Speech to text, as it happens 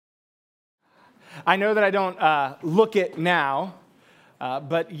I know that I don't look it now,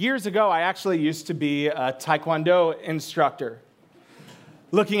 but years ago, I actually used to be a Taekwondo instructor.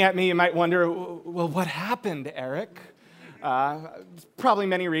 Looking at me, you might wonder, well, what happened, Eric? Probably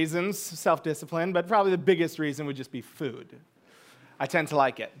many reasons, self-discipline, but probably the biggest reason would just be food. I tend to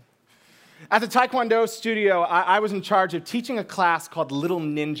like it. At the Taekwondo studio, I was in charge of teaching a class called Little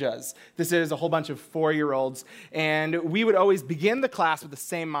Ninjas. This is a whole bunch of 4-year-olds, and we would always begin the class with the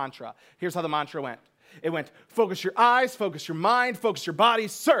same mantra. Here's how the mantra went. It went, focus your eyes, focus your mind, focus your body,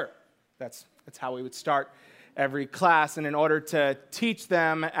 sir. That's how we would start every class, and in order to teach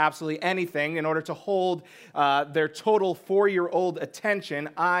them absolutely anything, in order to hold their total 4-year-old attention,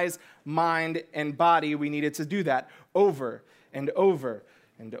 eyes, mind, and body, we needed to do that over and over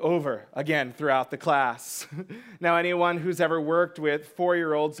and over again throughout the class. Now, anyone who's ever worked with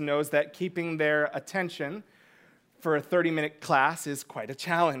 4-year-olds knows that keeping their attention for a 30-minute class is quite a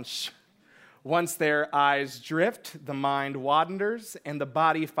challenge. Once their eyes drift, the mind wanders, and the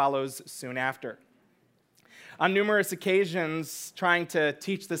body follows soon after. On numerous occasions, trying to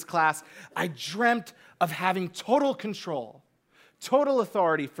teach this class, I dreamt of having total control, total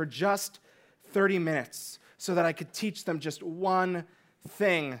authority for just 30 minutes so that I could teach them just one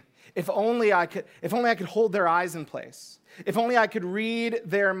thing. If only I could hold their eyes in place. If only I could read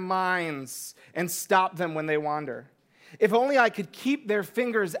their minds and stop them when they wander. If only I could keep their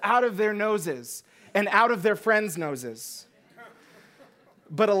fingers out of their noses and out of their friends' noses.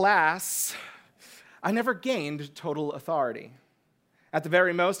 But alas, I never gained total authority. At the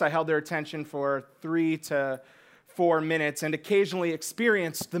very most, I held their attention for 3 to 4 minutes and occasionally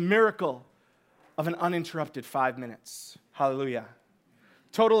experienced the miracle of an uninterrupted 5 minutes. Hallelujah.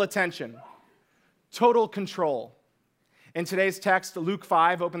 Total attention, total control. In today's text, Luke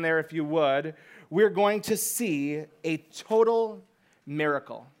 5, open there if you would, we're going to see a total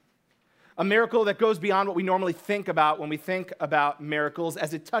miracle. A miracle that goes beyond what we normally think about when we think about miracles,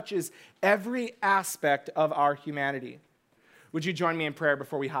 as it touches every aspect of our humanity. Would you join me in prayer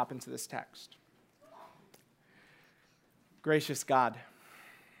before we hop into this text? Gracious God,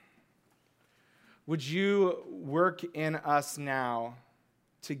 would you work in us now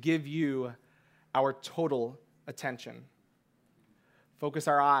to give you our total attention? Focus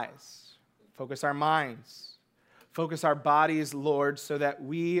our eyes, focus our minds, focus our bodies, Lord, so that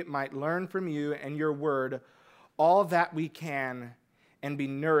we might learn from you and your word all that we can and be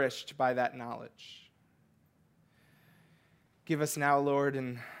nourished by that knowledge. Give us now, Lord,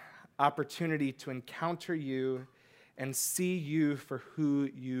 an opportunity to encounter you and see you for who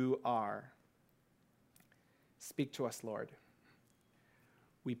you are. Speak to us, Lord.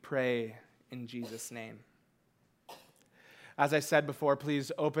 We pray in Jesus' name. As I said before,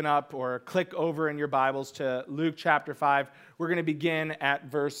 please open up or click over in your Bibles to Luke chapter 5. We're going to begin at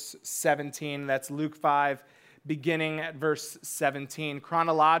verse 17. That's Luke 5, beginning at verse 17.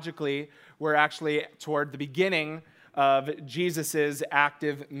 Chronologically, we're actually toward the beginning of Jesus'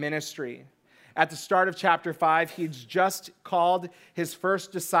 active ministry. At the start of chapter 5, he's just called his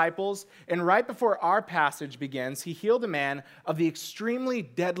first disciples, and right before our passage begins, he healed a man of the extremely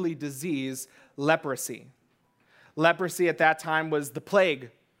deadly disease, leprosy. Leprosy at that time was the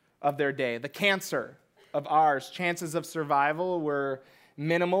plague of their day, the cancer of ours. Chances of survival were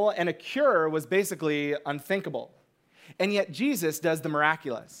minimal, and a cure was basically unthinkable. And yet Jesus does the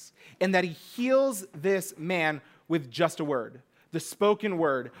miraculous, in that he heals this man with just a word. The spoken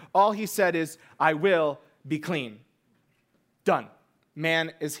word. All he said is, I will be clean. Done.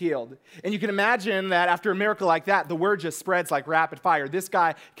 Man is healed. And you can imagine that after a miracle like that, the word just spreads like rapid fire. This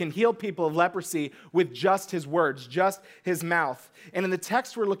guy can heal people of leprosy with just his words, just his mouth. And in the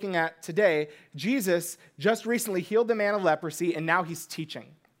text we're looking at today, Jesus just recently healed the man of leprosy, and now he's teaching.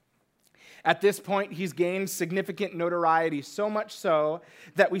 At this point, he's gained significant notoriety, so much so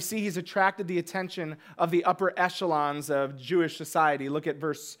that we see he's attracted the attention of the upper echelons of Jewish society. Look at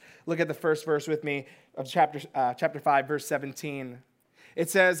the first verse with me of chapter 5, verse 17.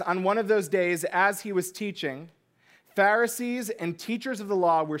 It says, on one of those days, as he was teaching, Pharisees and teachers of the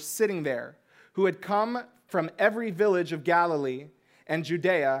law were sitting there, who had come from every village of Galilee and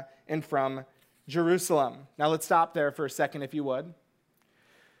Judea and from Jerusalem. Now let's stop there for a second, if you would.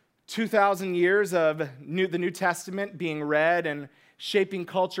 2,000 years of the New Testament being read and shaping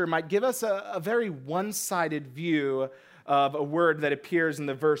culture might give us a very one-sided view of a word that appears in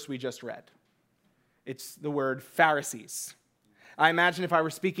the verse we just read. It's the word Pharisees. I imagine if I were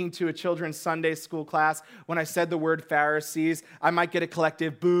speaking to a children's Sunday school class, when I said the word Pharisees, I might get a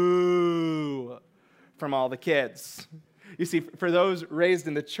collective boo from all the kids. You see, for those raised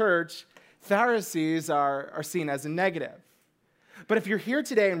in the church, Pharisees are seen as a negative. But if you're here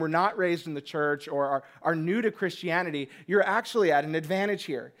today and we're not raised in the church or are new to Christianity, you're actually at an advantage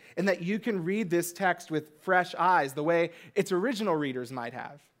here in that you can read this text with fresh eyes the way its original readers might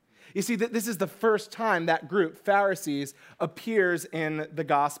have. You see, this is the first time that group, Pharisees, appears in the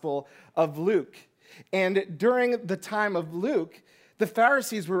Gospel of Luke. And during the time of Luke, the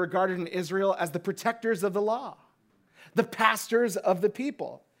Pharisees were regarded in Israel as the protectors of the law, the pastors of the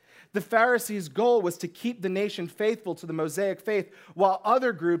people. The Pharisees' goal was to keep the nation faithful to the Mosaic faith, while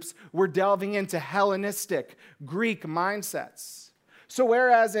other groups were delving into Hellenistic, Greek mindsets. So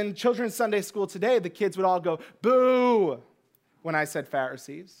whereas in children's Sunday school today, the kids would all go, boo, when I said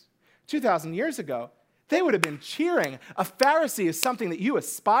Pharisees, 2,000 years ago, they would have been cheering. A Pharisee is something that you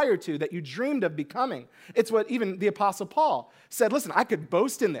aspire to, that you dreamed of becoming. It's what even the Apostle Paul said, listen, I could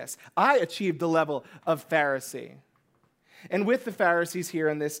boast in this. I achieved the level of Pharisee. And with the Pharisees here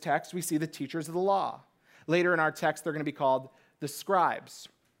in this text, we see the teachers of the law. Later in our text, they're going to be called the scribes.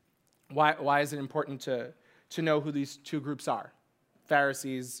 Why is it important to know who these two groups are,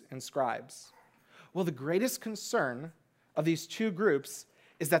 Pharisees and scribes? Well, the greatest concern of these two groups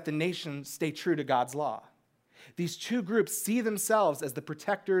is that the nation stay true to God's law. These two groups see themselves as the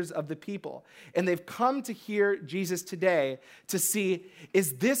protectors of the people, and they've come to hear Jesus today to see,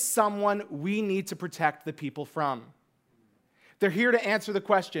 is this someone we need to protect the people from? They're here to answer the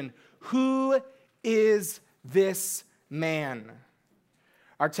question, who is this man?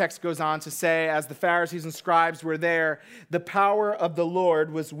 Our text goes on to say, as the Pharisees and scribes were there, the power of the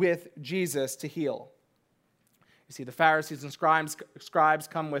Lord was with Jesus to heal. You see, the Pharisees and scribes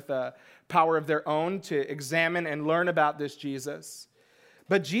come with a power of their own to examine and learn about this Jesus.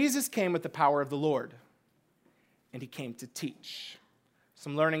 But Jesus came with the power of the Lord, and he came to teach.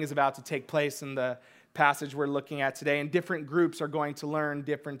 Some learning is about to take place in the passage we're looking at today, and different groups are going to learn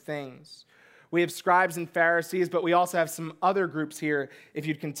different things. We have scribes and Pharisees, but we also have some other groups here, if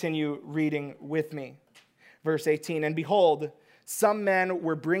you'd continue reading with me. Verse 18, and behold, some men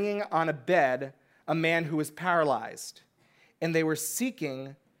were bringing on a bed a man who was paralyzed, and they were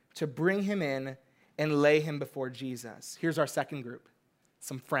seeking to bring him in and lay him before Jesus. Here's our second group,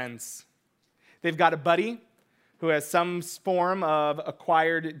 some friends. They've got a buddy who has some form of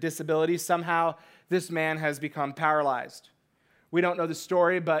acquired disability. Somehow this man has become paralyzed. We don't know the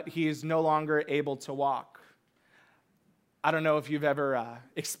story, but he is no longer able to walk. I don't know if you've ever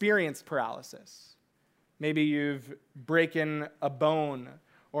experienced paralysis. Maybe you've broken a bone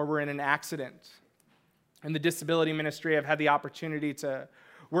or were in an accident. In the disability ministry, I've had the opportunity to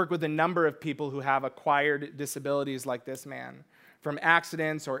work with a number of people who have acquired disabilities like this man, from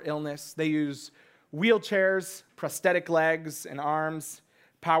accidents or illness. They use wheelchairs, prosthetic legs and arms,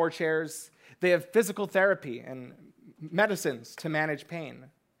 power chairs. They have physical therapy and medicines to manage pain.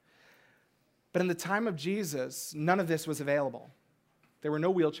 But in the time of Jesus, none of this was available. There were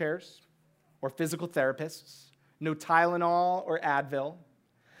no wheelchairs or physical therapists, no Tylenol or Advil.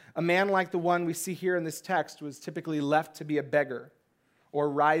 A man like the one we see here in this text was typically left to be a beggar or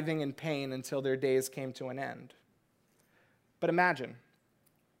writhing in pain until their days came to an end. But imagine,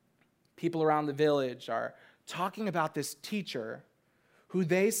 people around the village are talking about this teacher who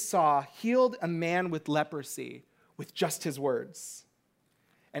they saw healed a man with leprosy with just his words.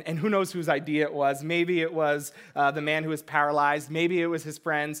 And who knows whose idea it was. Maybe it was the man who was paralyzed. Maybe it was his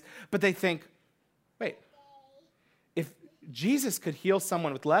friends. But they think, wait, if Jesus could heal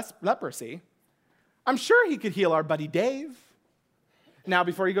someone with leprosy, I'm sure he could heal our buddy Dave. Now,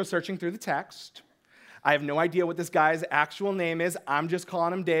 before you go searching through the text, I have no idea what this guy's actual name is. I'm just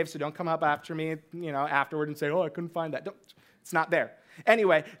calling him Dave, so don't come up after me, afterward and say, oh, I couldn't find that. It's not there.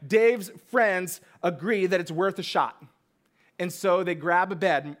 Anyway, Dave's friends agree that it's worth a shot. And so they grab a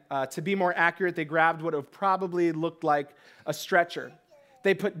bed. To be more accurate, they grabbed what have probably looked like a stretcher.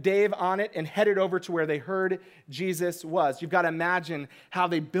 They put Dave on it and headed over to where they heard Jesus was. You've got to imagine how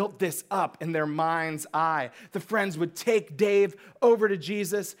they built this up in their mind's eye. The friends would take Dave over to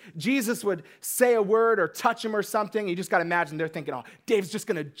Jesus. Jesus would say a word or touch him or something. You just got to imagine they're thinking, oh, Dave's just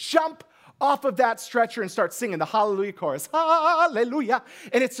going to jump off of that stretcher and start singing the hallelujah chorus. Hallelujah.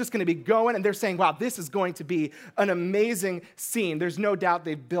 And it's just going to be going. And they're saying, wow, this is going to be an amazing scene. There's no doubt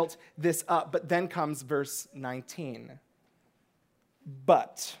they've built this up. But then comes verse 19.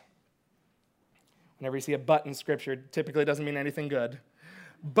 But. Whenever you see a but in Scripture, it typically doesn't mean anything good.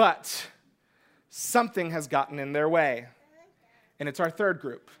 But something has gotten in their way. And it's our third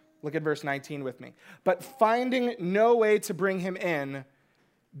group. Look at verse 19 with me. But finding no way to bring him in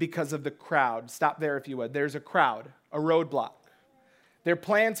because of the crowd. Stop there if you would. There's a crowd, a roadblock. Their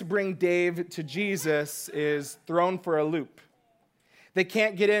plan to bring Dave to Jesus is thrown for a loop. They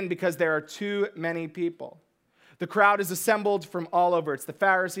can't get in because there are too many people. The crowd is assembled from all over. It's the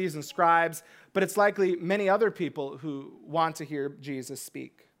Pharisees and scribes, but it's likely many other people who want to hear Jesus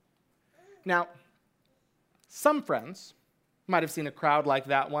speak. Now, some friends might have seen a crowd like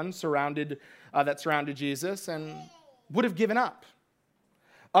that one that surrounded Jesus and would have given up.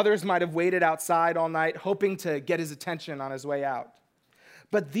 Others might have waited outside all night, hoping to get his attention on his way out.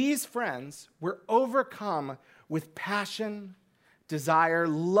 But these friends were overcome with passion, desire,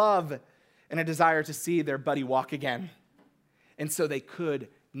 love, and a desire to see their buddy walk again. And so they could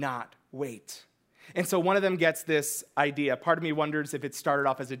not wait. And so one of them gets this idea. Part of me wonders if it started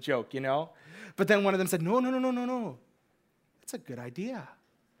off as a joke, But then one of them said, no. That's a good idea.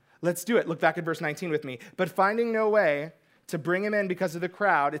 Let's do it. Look back at verse 19 with me. But finding no way to bring him in because of the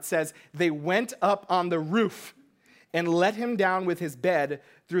crowd, it says, they went up on the roof and let him down with his bed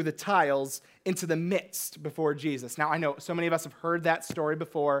through the tiles into the midst before Jesus. Now, I know so many of us have heard that story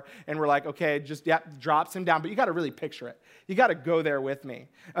before, and we're like, okay, drops him down, but you got to really picture it. You got to go there with me.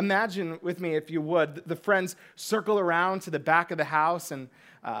 Imagine with me, if you would, the friends circle around to the back of the house, and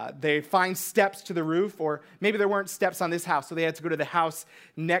they find steps to the roof, or maybe there weren't steps on this house, so they had to go to the house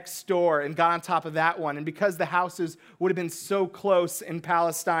next door and got on top of that one. And because the houses would have been so close in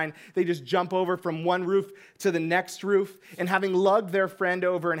Palestine, they just jump over from one roof to the next roof, and having lugged their friend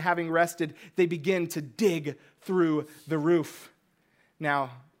over and having rested, they begin to dig through the roof. Now,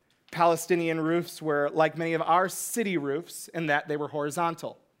 Palestinian roofs were like many of our city roofs in that they were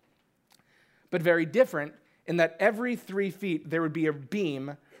horizontal, but very different in that every 3 feet there would be a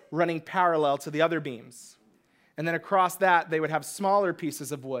beam running parallel to the other beams. And then across that, they would have smaller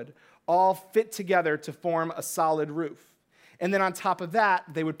pieces of wood, all fit together to form a solid roof. And then on top of that,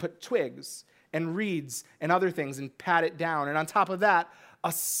 they would put twigs and reeds and other things and pat it down. And on top of that,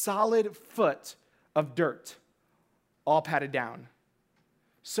 a solid foot of dirt, all patted down.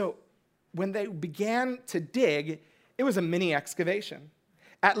 So when they began to dig, it was a mini excavation,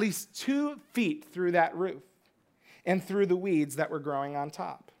 at least 2 feet through that roof and through the weeds that were growing on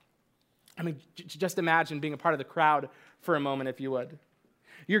top. I mean, just imagine being a part of the crowd for a moment, if you would.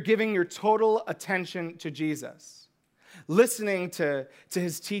 You're giving your total attention to Jesus, listening to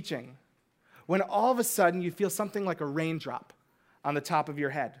his teaching, when all of a sudden you feel something like a raindrop on the top of your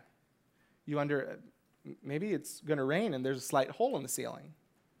head. You wonder, maybe it's going to rain and there's a slight hole in the ceiling.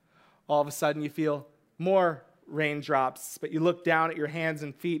 All of a sudden you feel more raindrops, but you look down at your hands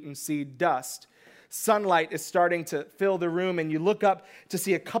and feet and see dust. Sunlight is starting to fill the room, and you look up to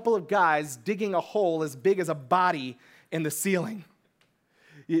see a couple of guys digging a hole as big as a body in the ceiling.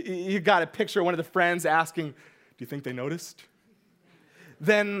 You got a picture of one of the friends asking, do you think they noticed?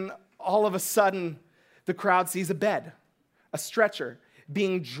 Then all of a sudden, the crowd sees a bed, a stretcher,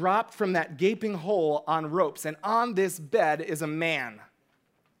 being dropped from that gaping hole on ropes, and on this bed is a man.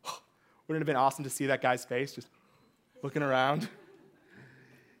 Wouldn't it have been awesome to see that guy's face just looking around?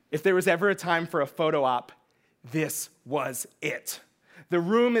 If there was ever a time for a photo op, this was it. The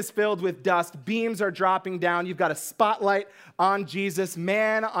room is filled with dust. Beams are dropping down. You've got a spotlight on Jesus,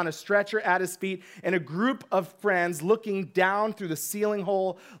 man on a stretcher at his feet, and a group of friends looking down through the ceiling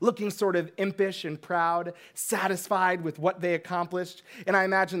hole, looking sort of impish and proud, satisfied with what they accomplished. And I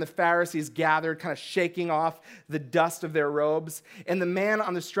imagine the Pharisees gathered, kind of shaking off the dust of their robes, and the man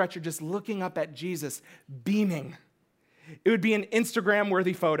on the stretcher just looking up at Jesus, beaming. It would be an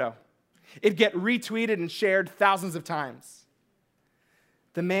Instagram-worthy photo. It'd get retweeted and shared thousands of times.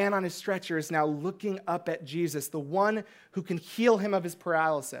 The man on his stretcher is now looking up at Jesus, the one who can heal him of his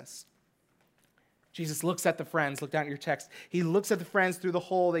paralysis. Jesus looks at the friends. Look down at your text. He looks at the friends through the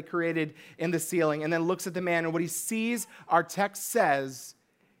hole they created in the ceiling, and then looks at the man, and what he sees, our text says,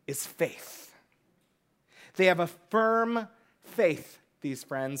 is faith. They have a firm faith, these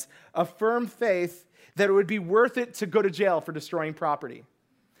friends, a firm faith that it would be worth it to go to jail for destroying property.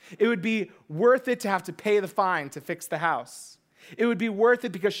 It would be worth it to have to pay the fine to fix the house. It would be worth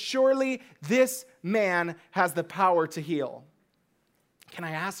it because surely this man has the power to heal. Can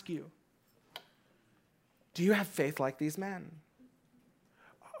I ask you, do you have faith like these men?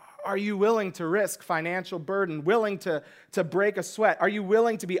 Are you willing to risk financial burden, willing to break a sweat? Are you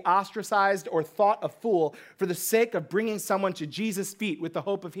willing to be ostracized or thought a fool for the sake of bringing someone to Jesus' feet with the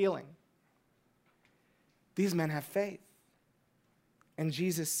hope of healing? These men have faith, and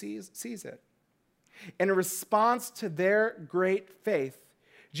Jesus sees it. In response to their great faith,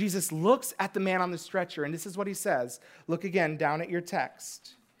 Jesus looks at the man on the stretcher, and this is what he says. Look again down at your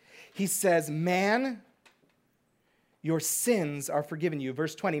text. He says, "Man, your sins are forgiven you."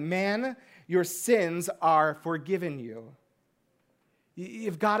 Verse 20, "Man, your sins are forgiven you."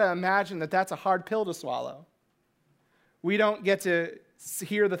 You've got to imagine that that's a hard pill to swallow. We don't get to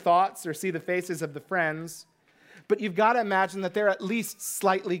hear the thoughts or see the faces of the friends, but you've got to imagine that they're at least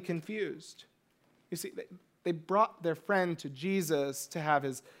slightly confused. You see, they brought their friend to Jesus to have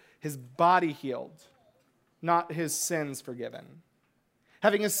his body healed, not his sins forgiven.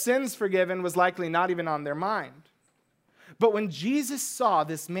 Having his sins forgiven was likely not even on their mind. But when Jesus saw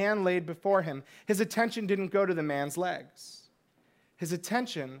this man laid before him, his attention didn't go to the man's legs. His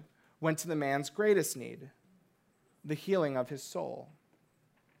attention went to the man's greatest need, the healing of his soul.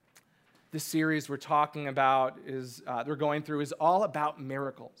 This series we're talking about we're going through is all about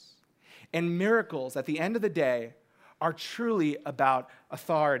miracles. And miracles, at the end of the day, are truly about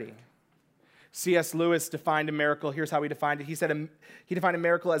authority. C.S. Lewis defined a miracle. Here's how he defined it. He said he defined a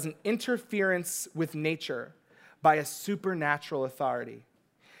miracle as an interference with nature by a supernatural authority.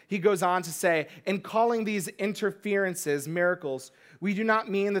 He goes on to say, in calling these interferences miracles, we do not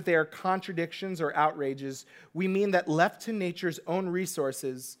mean that they are contradictions or outrages. We mean that left to nature's own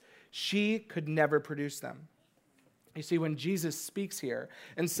resources, she could never produce them. You see, when Jesus speaks here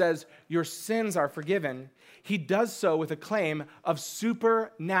and says, your sins are forgiven, he does so with a claim of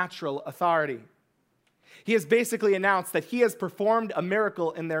supernatural authority. He has basically announced that he has performed a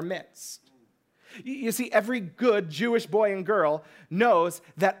miracle in their midst. You see, every good Jewish boy and girl knows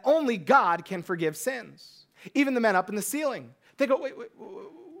that only God can forgive sins. Even the men up in the ceiling. They go, wait,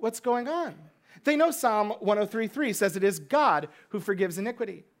 what's going on? They know Psalm 103:3 says it is God who forgives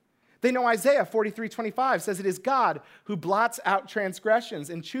iniquity. They know Isaiah 43:25 says it is God who blots out transgressions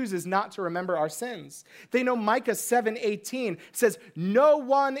and chooses not to remember our sins. They know Micah 7:18 says, no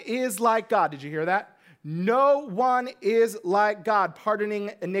one is like God. Did you hear that? No one is like God,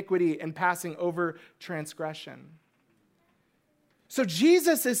 pardoning iniquity and passing over transgression. So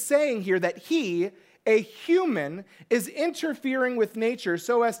Jesus is saying here that he, a human, is interfering with nature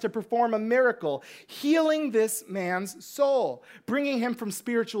so as to perform a miracle, healing this man's soul, bringing him from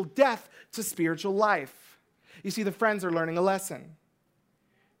spiritual death to spiritual life. You see, the friends are learning a lesson.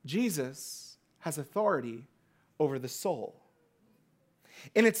 Jesus has authority over the soul.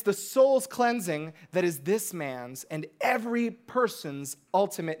 And it's the soul's cleansing that is this man's and every person's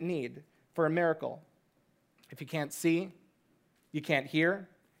ultimate need for a miracle. If you can't see, you can't hear,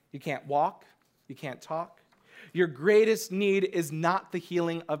 you can't walk, you can't talk, your greatest need is not the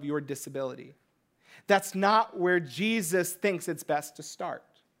healing of your disability. That's not where Jesus thinks it's best to start.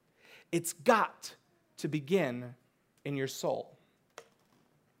 It's got to begin in your soul.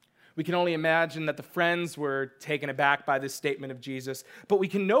 We can only imagine that the friends were taken aback by this statement of Jesus, but we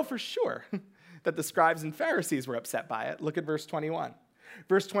can know for sure that the scribes and Pharisees were upset by it. Look at verse 21.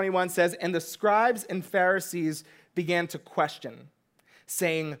 Verse 21 says, and the scribes and Pharisees began to question,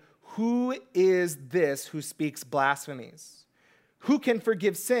 saying, who is this who speaks blasphemies? Who can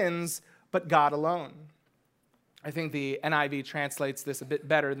forgive sins but God alone? I think the NIV translates this a bit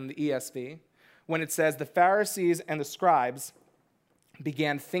better than the ESV when it says, the Pharisees and the scribes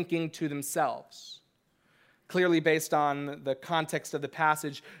began thinking to themselves. Clearly, based on the context of the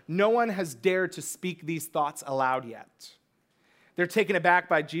passage, no one has dared to speak these thoughts aloud yet. They're taken aback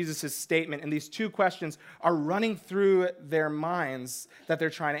by Jesus' statement, and these two questions are running through their minds that they're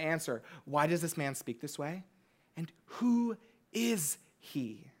trying to answer. Why does this man speak this way? And who is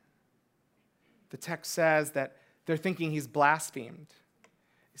he? The text says that they're thinking he's blasphemed.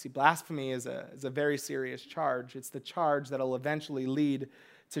 You see, blasphemy is a very serious charge. It's the charge that will eventually lead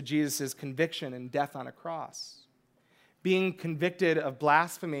to Jesus' conviction and death on a cross. Being convicted of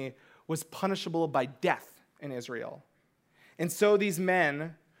blasphemy was punishable by death in Israel. And so these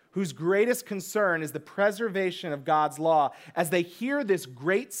men, whose greatest concern is the preservation of God's law, as they hear this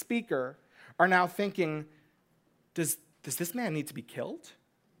great speaker, are now thinking, does this man need to be killed?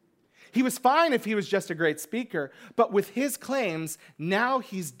 He was fine if he was just a great speaker, but with his claims, now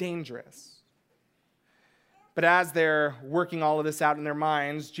he's dangerous. But as they're working all of this out in their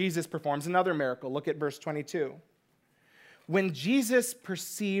minds, Jesus performs another miracle. Look at verse 22. When Jesus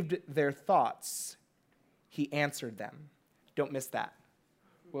perceived their thoughts, he answered them. Don't miss that.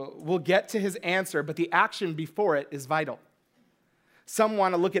 We'll get to his answer, but the action before it is vital. Some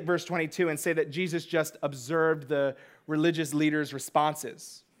want to look at verse 22 and say that Jesus just observed the religious leaders'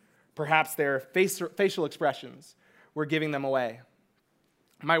 responses. Perhaps their facial expressions were giving them away.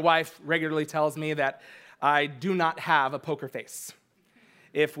 My wife regularly tells me that I do not have a poker face.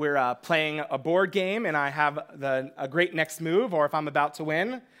 If we're playing a board game and I have a great next move, or if I'm about to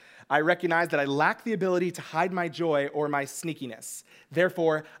win, I recognize that I lack the ability to hide my joy or my sneakiness.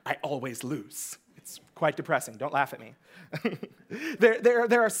 Therefore, I always lose. It's quite depressing. Don't laugh at me.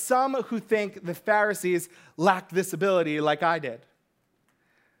 There are some who think the Pharisees lacked this ability like I did.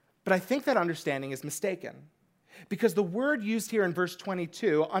 But I think that understanding is mistaken. Because the word used here in verse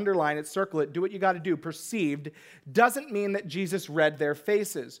 22, underline it, circle it, do what you got to do, perceived, doesn't mean that Jesus read their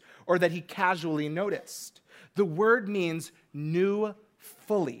faces or that he casually noticed. The word means knew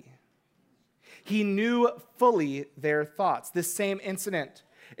fully. He knew fully their thoughts. This same incident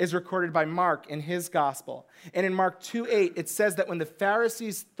is recorded by Mark in his gospel. And in Mark 2:8, it says that when the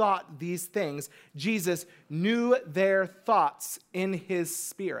Pharisees thought these things, Jesus knew their thoughts in his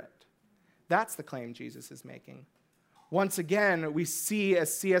spirit. That's the claim Jesus is making. Once again, we see,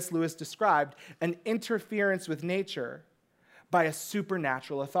 as C.S. Lewis described, an interference with nature by a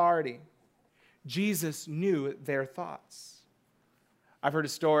supernatural authority. Jesus knew their thoughts. I've heard a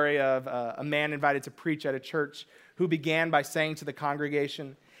story of a man invited to preach at a church who began by saying to the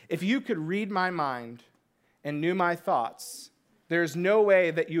congregation, "If you could read my mind and knew my thoughts, there's no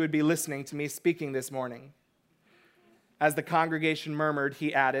way that you would be listening to me speaking this morning." As the congregation murmured,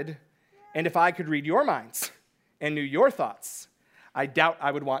 he added, "And if I could read your minds and knew your thoughts, I doubt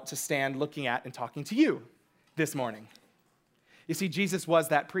I would want to stand looking at and talking to you this morning." You see, Jesus was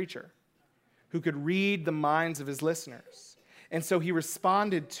that preacher who could read the minds of his listeners. And so he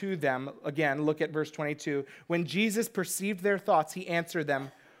responded to them. Again, look at verse 22. When Jesus perceived their thoughts, he answered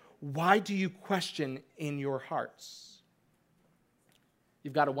them, "Why do you question in your hearts?"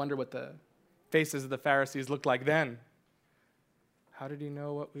 You've got to wonder what the faces of the Pharisees looked like then. How did he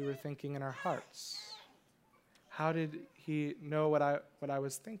know what we were thinking in our hearts? How did he know what I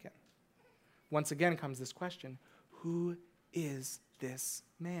was thinking? Once again comes this question, who is this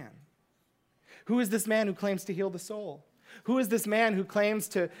man? Who is this man who claims to heal the soul? Who is this man who claims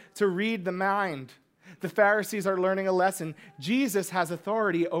to read the mind? The Pharisees are learning a lesson. Jesus has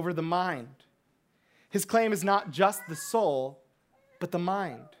authority over the mind. His claim is not just the soul, but the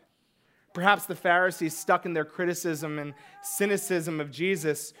mind. Perhaps the Pharisees, stuck in their criticism and cynicism of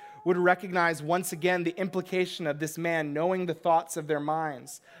Jesus, would recognize once again the implication of this man knowing the thoughts of their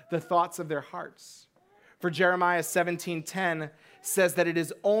minds, the thoughts of their hearts. For Jeremiah 17:10 says that it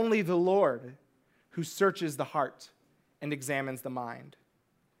is only the Lord who searches the heart and examines the mind.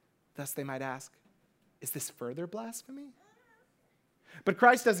 Thus they might ask, is this further blasphemy? But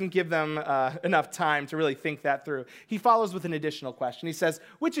Christ doesn't give them enough time to really think that through. He follows with an additional question. He says,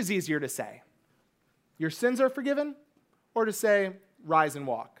 which is easier to say? Your sins are forgiven, or to say, rise and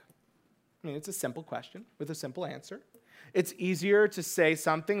walk? I mean, it's a simple question with a simple answer. It's easier to say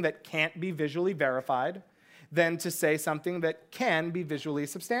something that can't be visually verified than to say something that can be visually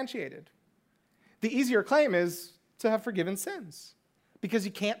substantiated. The easier claim is to have forgiven sins, because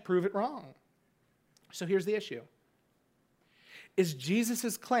you can't prove it wrong. So here's the issue. Is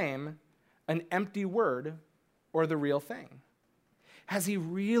Jesus' claim an empty word or the real thing? Has he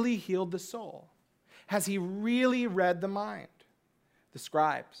really healed the soul? Has he really read the mind? The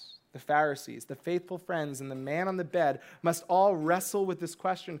scribes, the Pharisees, the faithful friends, and the man on the bed must all wrestle with this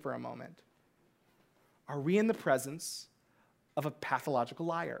question for a moment. Are we in the presence of a pathological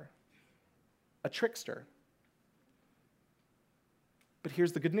liar, a trickster? But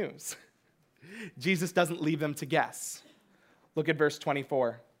here's the good news. Jesus doesn't leave them to guess. Look at verse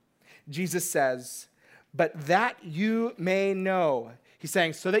 24. Jesus says, but that you may know. He's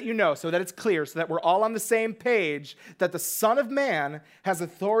saying, so that you know, so that it's clear, so that we're all on the same page, that the Son of Man has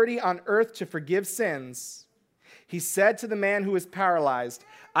authority on earth to forgive sins. He said to the man who was paralyzed,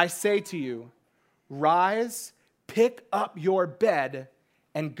 I say to you, rise, pick up your bed,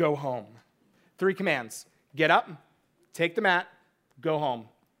 and go home. 3 commands. Get up, take the mat, go home.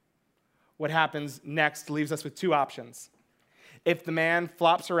 What happens next leaves us with 2 options. If the man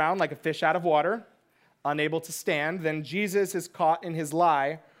flops around like a fish out of water, unable to stand, then Jesus is caught in his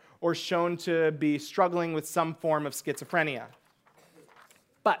lie or shown to be struggling with some form of schizophrenia.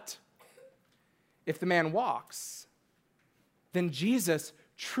 But if the man walks, then Jesus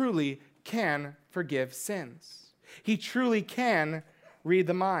truly can forgive sins. He truly can read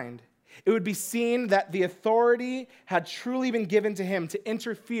the mind. It would be seen that the authority had truly been given to him to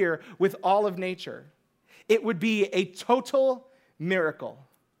interfere with all of nature. It would be a total miracle.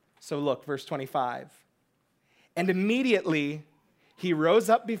 So look, verse 25. And immediately he rose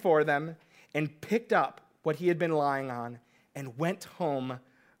up before them and picked up what he had been lying on and went home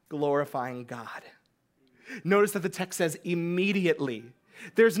glorifying God. Notice that the text says immediately.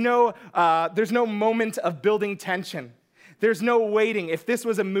 There's no moment of building tension. There's no waiting. If this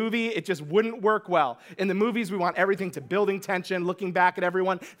was a movie, it just wouldn't work well. In the movies, we want everything to building tension, looking back at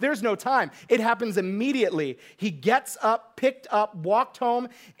everyone. There's no time. It happens immediately. He gets up, picked up, walked home,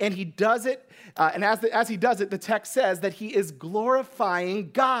 and he does it. And as he does it, the text says that he is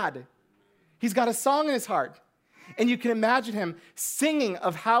glorifying God. He's got a song in his heart. And you can imagine him singing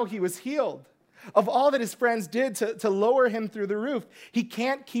of how he was healed, Of all that his friends did to lower him through the roof, he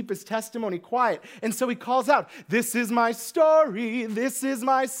can't keep his testimony quiet. And so he calls out, "This is my story, this is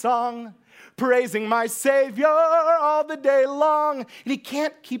my song, praising my Savior all the day long." And he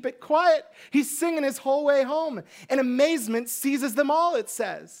can't keep it quiet. He's singing his whole way home. And amazement seizes them all, it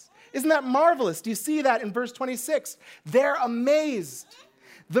says. Isn't that marvelous? Do you see that in verse 26? They're amazed.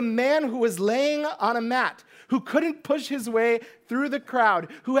 The man who was laying on a mat, who couldn't push his way through the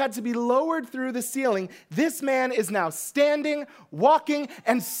crowd, who had to be lowered through the ceiling, this man is now standing, walking,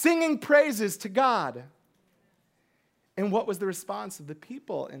 and singing praises to God. And what was the response of the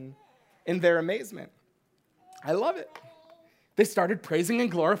people in their amazement? I love it. They started praising and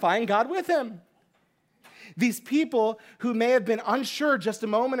glorifying God with him. These people who may have been unsure just a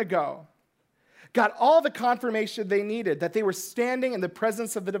moment ago got all the confirmation they needed that they were standing in the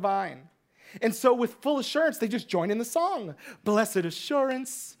presence of the divine. And so with full assurance, they just joined in the song. "Blessed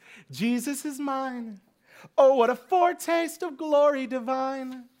assurance, Jesus is mine. Oh, what a foretaste of glory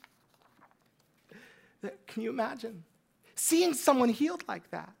divine." Can you imagine seeing someone healed like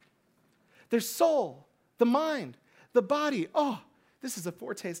that? Their soul, the mind, the body. Oh, this is a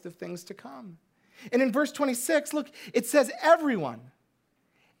foretaste of things to come. And in verse 26, look, it says everyone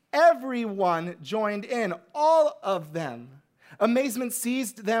joined in, all of them. Amazement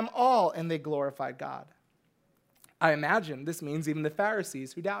seized them all, and they glorified God. I imagine this means even the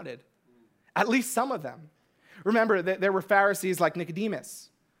Pharisees who doubted, at least some of them. Remember that there were Pharisees like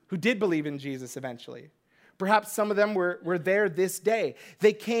Nicodemus who did believe in Jesus eventually. Perhaps some of them were there this day.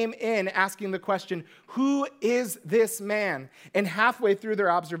 They came in asking the question, "Who is this man?" And halfway through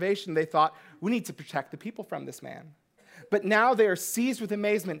their observation, they thought, "We need to protect the people from this man." But now they are seized with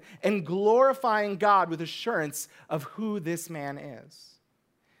amazement and glorifying God with assurance of who this man is.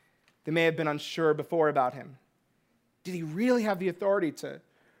 They may have been unsure before about him. Did he really have the authority to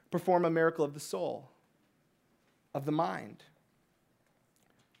perform a miracle of the soul, of the mind?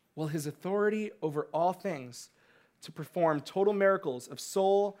 Well, his authority over all things to perform total miracles of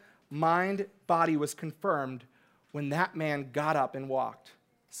soul, mind, body was confirmed when that man got up and walked.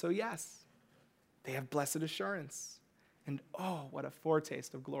 So yes, they have blessed assurance. And oh, what a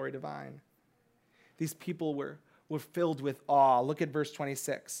foretaste of glory divine. These people were filled with awe. Look at verse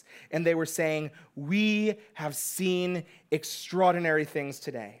 26. And they were saying, "We have seen extraordinary things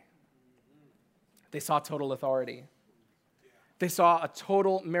today." They saw total authority. They saw a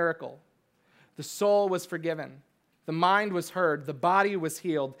total miracle. The soul was forgiven. The mind was heard. The body was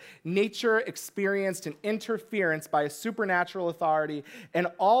healed. Nature experienced an interference by a supernatural authority, and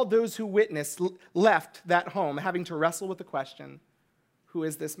all those who witnessed left that home having to wrestle with the question, who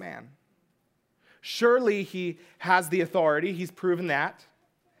is this man? Surely he has the authority. He's proven that.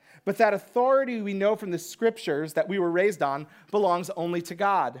 But that authority we know from the scriptures that we were raised on belongs only to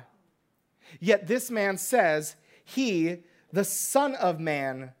God. Yet this man says he, the Son of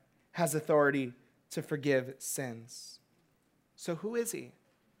Man, has authority to forgive sins. So who is he?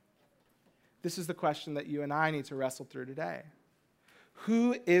 This is the question that you and I need to wrestle through today.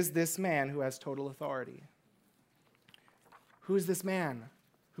 Who is this man who has total authority? Who is this man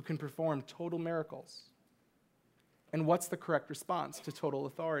who can perform total miracles? And what's the correct response to total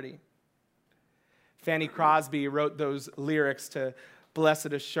authority? Fanny Crosby wrote those lyrics to Blessed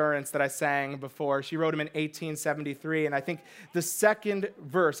Assurance that I sang before. She wrote them in 1873, and I think the second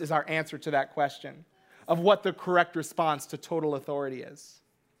verse is our answer to that question of what the correct response to total authority is.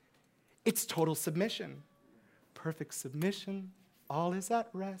 It's total submission. Perfect submission, all is at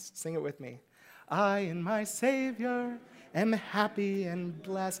rest. Sing it with me. I in my Savior am happy and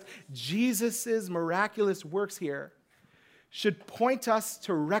blessed. Jesus' miraculous works here should point us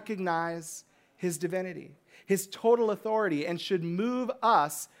to recognize his divinity, his total authority, and should move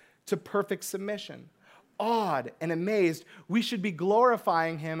us to perfect submission. Awed and amazed, we should be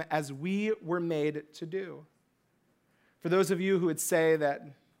glorifying him as we were made to do. For those of you who would say that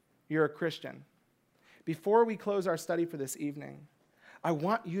you're a Christian, before we close our study for this evening, I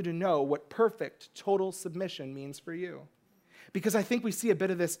want you to know what perfect total submission means for you. Because I think we see a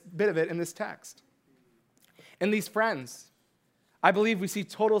bit of it in this text. In these friends, I believe we see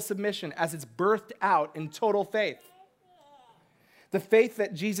total submission as it's birthed out in total faith. The faith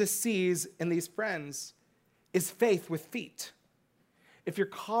that Jesus sees in these friends is faith with feet. If you're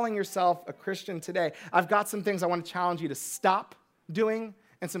calling yourself a Christian today, I've got some things I want to challenge you to stop doing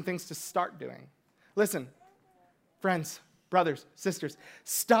and some things to start doing. Listen, friends, brothers, sisters,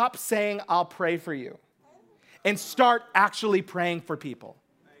 stop saying, "I'll pray for you," and start actually praying for people.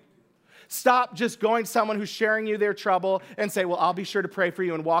 Stop just going to someone who's sharing you their trouble and say, well, I'll be sure to pray for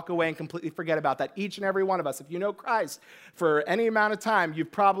you, and walk away and completely forget about that. Each and every one of us, if you know Christ for any amount of time, you're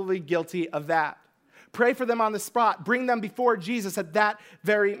probably guilty of that. Pray for them on the spot. Bring them before Jesus at that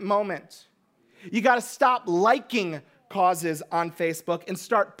very moment. You got to stop liking causes on Facebook and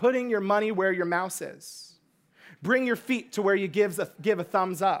start putting your money where your mouth is. Bring your feet to where you give a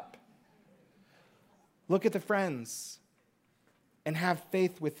thumbs up. Look at the friends and have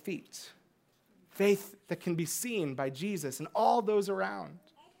faith with feet. Faith that can be seen by Jesus and all those around.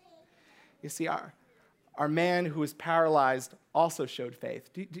 You see, our man who was paralyzed also showed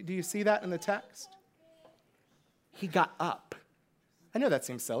faith. Do you see that in the text? He got up. I know that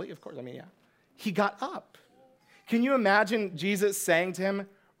seems silly, of course. Yeah. He got up. Can you imagine Jesus saying to him,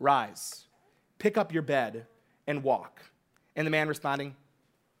 rise, pick up your bed, and walk? And the man responding,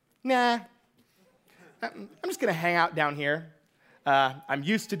 nah, I'm just going to hang out down here. I'm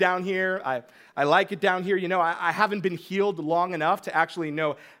used to down here. I like it down here. You know, I haven't been healed long enough to actually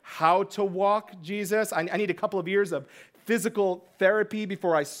know how to walk, Jesus. I need a couple of years of physical therapy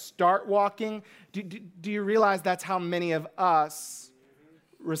before I start walking. Do you realize that's how many of us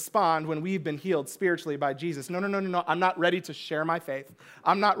respond when we've been healed spiritually by Jesus? No. I'm not ready to share my faith.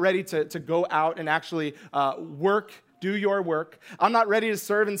 I'm not ready to go out and actually do your work. I'm not ready to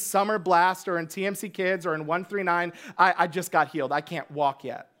serve in Summer Blast or in TMC Kids or in 139. I just got healed. I can't walk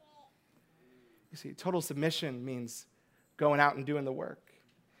yet. You see, total submission means going out and doing the work.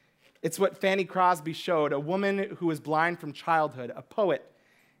 It's what Fanny Crosby showed, a woman who was blind from childhood, a poet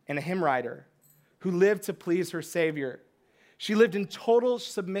and a hymn writer who lived to please her Savior. She lived in total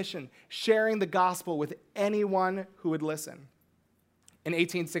submission, sharing the gospel with anyone who would listen. In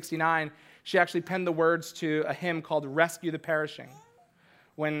 1869, she actually penned the words to a hymn called Rescue the Perishing.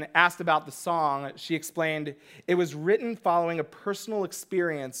 When asked about the song, she explained, it was written following a personal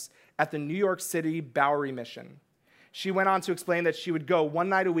experience at the New York City Bowery Mission. She went on to explain that she would go one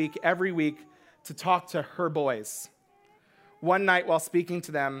night a week, every week, to talk to her boys. One night while speaking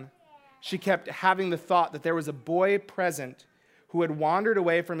to them, she kept having the thought that there was a boy present who had wandered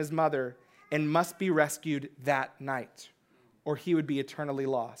away from his mother and must be rescued that night, or he would be eternally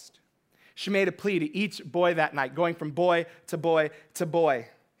lost. She made a plea to each boy that night, going from boy to boy to boy.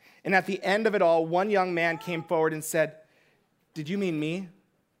 And at the end of it all, one young man came forward and said, did you mean me,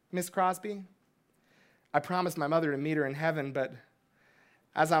 Miss Crosby? I promised my mother to meet her in heaven, but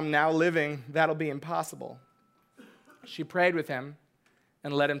as I'm now living, that'll be impossible. She prayed with him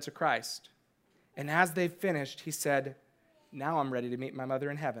and led him to Christ. And as they finished, he said, now I'm ready to meet my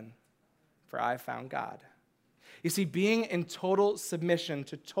mother in heaven, for I found God. You see, being in total submission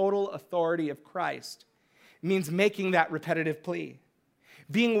to total authority of Christ means making that repetitive plea,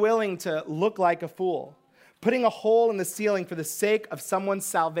 being willing to look like a fool, putting a hole in the ceiling for the sake of someone's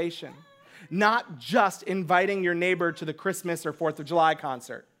salvation, not just inviting your neighbor to the Christmas or 4th of July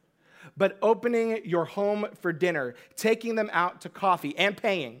concert, but opening your home for dinner, taking them out to coffee and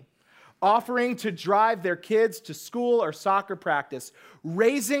paying, offering to drive their kids to school or soccer practice,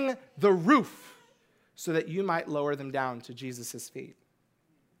 raising the roof so that you might lower them down to Jesus' feet.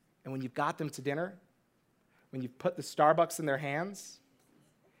 And when you've got them to dinner, when you've put the Starbucks in their hands,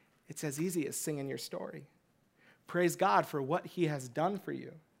 it's as easy as singing your story. Praise God for what he has done for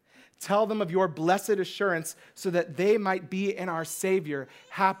you. Tell them of your blessed assurance so that they might be in our Savior,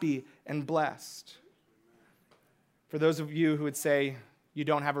 happy and blessed. For those of you who would say you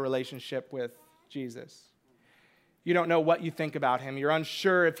don't have a relationship with Jesus, you don't know what you think about him, you're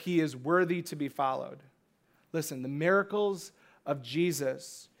unsure if he is worthy to be followed. Listen, the miracles of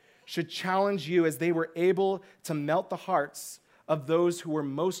Jesus should challenge you as they were able to melt the hearts of those who were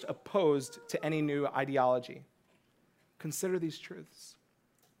most opposed to any new ideology. Consider these truths.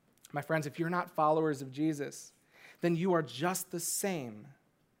 My friends, if you're not followers of Jesus, then you are just the same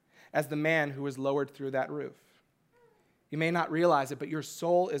as the man who was lowered through that roof. You may not realize it, but your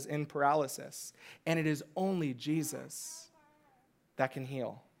soul is in paralysis, and it is only Jesus that can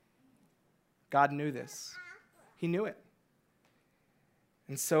heal. God knew this. He knew it.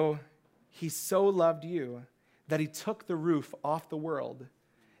 And so he so loved you that he took the roof off the world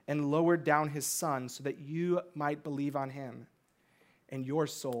and lowered down his son so that you might believe on him and your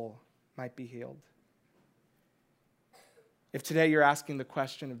soul might be healed. If today you're asking the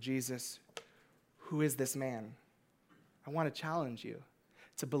question of Jesus, who is this man? I want to challenge you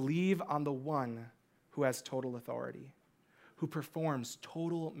to believe on the one who has total authority, who performs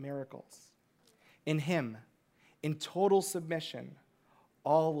total miracles. In him, in total submission,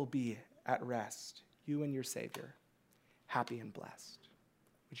 all will be at rest, you and your Savior, happy and blessed.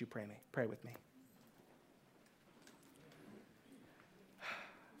 Would you pray with me?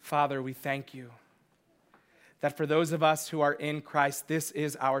 Father, we thank you that for those of us who are in Christ, this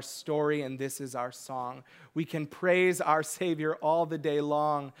is our story and this is our song. We can praise our Savior all the day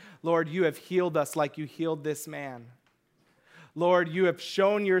long. Lord, you have healed us like you healed this man. Lord, you have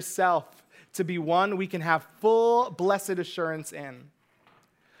shown yourself to be one we can have full blessed assurance in.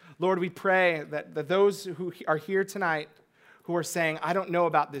 Lord, we pray that those who are here tonight who are saying, I don't know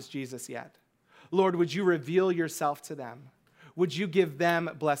about this Jesus yet, Lord, would you reveal yourself to them? Would you give them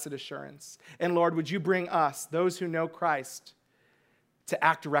blessed assurance? And Lord, would you bring us, those who know Christ, to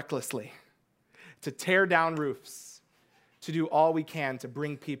act recklessly, to tear down roofs, to do all we can to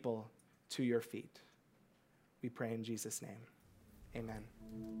bring people to your feet? We pray in Jesus' name. Amen.